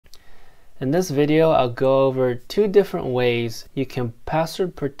In this video, I'll go over 2 different ways you can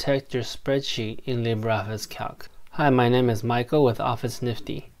password protect your spreadsheet in LibreOffice Calc. Hi, my name is Michael with Office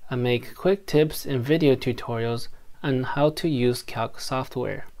Nifty. I make quick tips and video tutorials on how to use Calc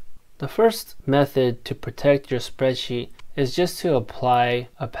software. The first method to protect your spreadsheet is just to apply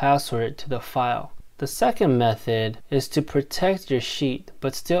a password to the file. The second method is to protect your sheet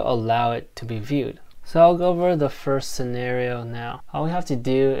but still allow it to be viewed. So I'll go over the first scenario now. All we have to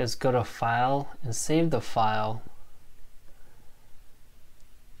do is go to File and save the file.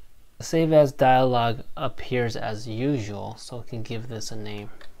 Save as dialog appears as usual, so we can give this a name.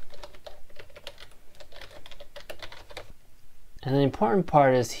 And the important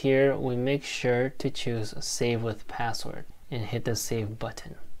part is here we make sure to choose Save with Password and hit the Save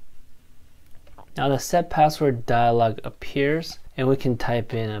button. Now the Set Password dialog appears and we can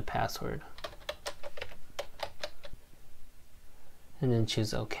type in a password. And then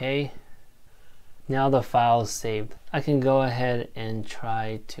choose OK. Now the file is saved. I can go ahead and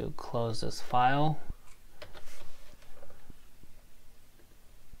try to close this file.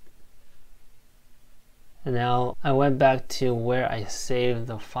 And now I went back to where I saved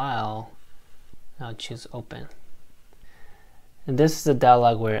the file. Now choose Open. And this is the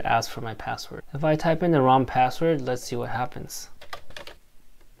dialog where it asks for my password. If I type in the wrong password, let's see what happens.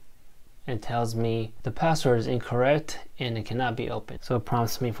 It tells me the password is incorrect and it cannot be opened. So it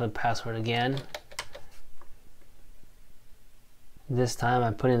prompts me for the password again. This time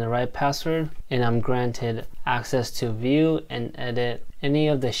I put in the right password and I'm granted access to view and edit any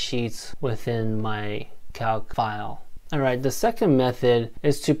of the sheets within my Calc file. Alright, the second method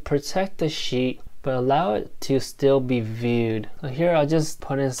is to protect the sheet but allow it to still be viewed. So here I'll just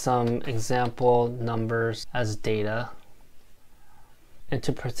put in some example numbers as data. And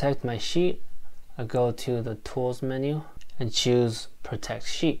to protect my sheet, I go to the Tools menu and choose Protect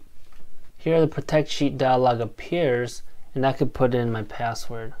Sheet. Here the Protect Sheet dialog appears and I could put in my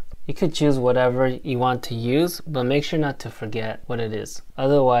password. You could choose whatever you want to use, but make sure not to forget what it is.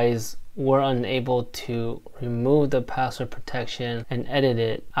 Otherwise, we're unable to remove the password protection and edit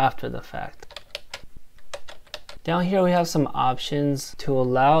it after the fact. Down here we have some options to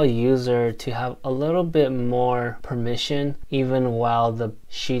allow a user to have a little bit more permission even while the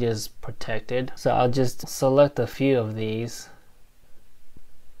sheet is protected. So I'll just select a few of these.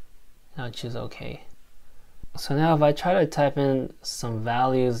 I'll choose OK. So now if I try to type in some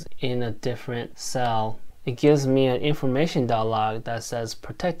values in a different cell, it gives me an information dialog that says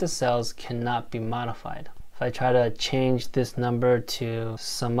protected cells cannot be modified. If I try to change this number to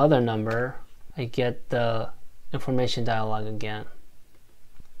some other number, I get the information dialog again.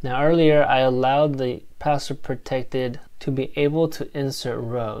 Now earlier I allowed the password protected to be able to insert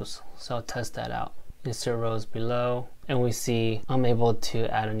rows. So I'll test that out. Insert rows below and we see I'm able to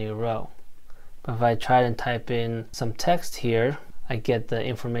add a new row. But if I try to type in some text here, I get the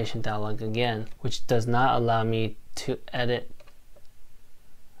information dialog again, which does not allow me to edit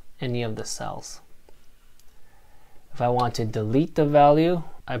any of the cells. If I want to delete the value,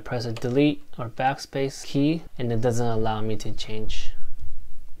 I press a delete or backspace key and it doesn't allow me to change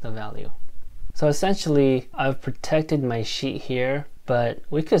the value. So essentially I've protected my sheet here, but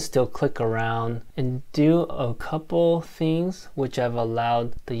we could still click around and do a couple things which I've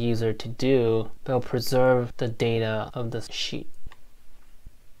allowed the user to do, but will preserve the data of the sheet.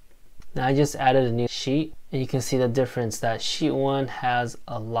 Now I just added a new sheet and you can see the difference that sheet 1 has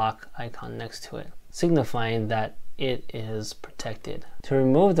a lock icon next to it, signifying that it is protected. To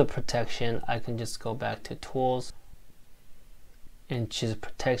remove the protection, I can just go back to Tools and choose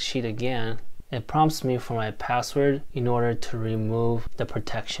Protect Sheet again. It prompts me for my password in order to remove the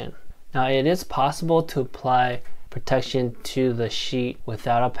protection. Now it is possible to apply protection to the sheet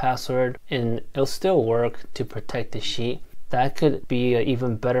without a password and it'll still work to protect the sheet. That could be an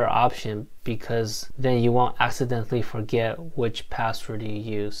even better option because then you won't accidentally forget which password you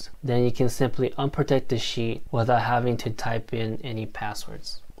used. Then you can simply unprotect the sheet without having to type in any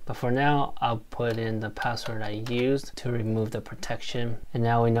passwords. But for now, I'll put in the password I used to remove the protection. And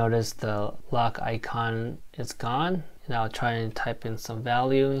now we notice the lock icon is gone. And I'll try and type in some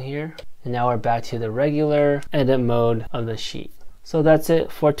value in here. And now we're back to the regular edit mode of the sheet. So that's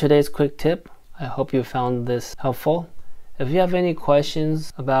it for today's quick tip. I hope you found this helpful. If you have any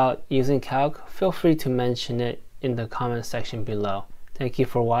questions about using Calc, feel free to mention it in the comment section below. Thank you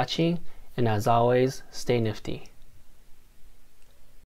for watching, and as always, stay nifty.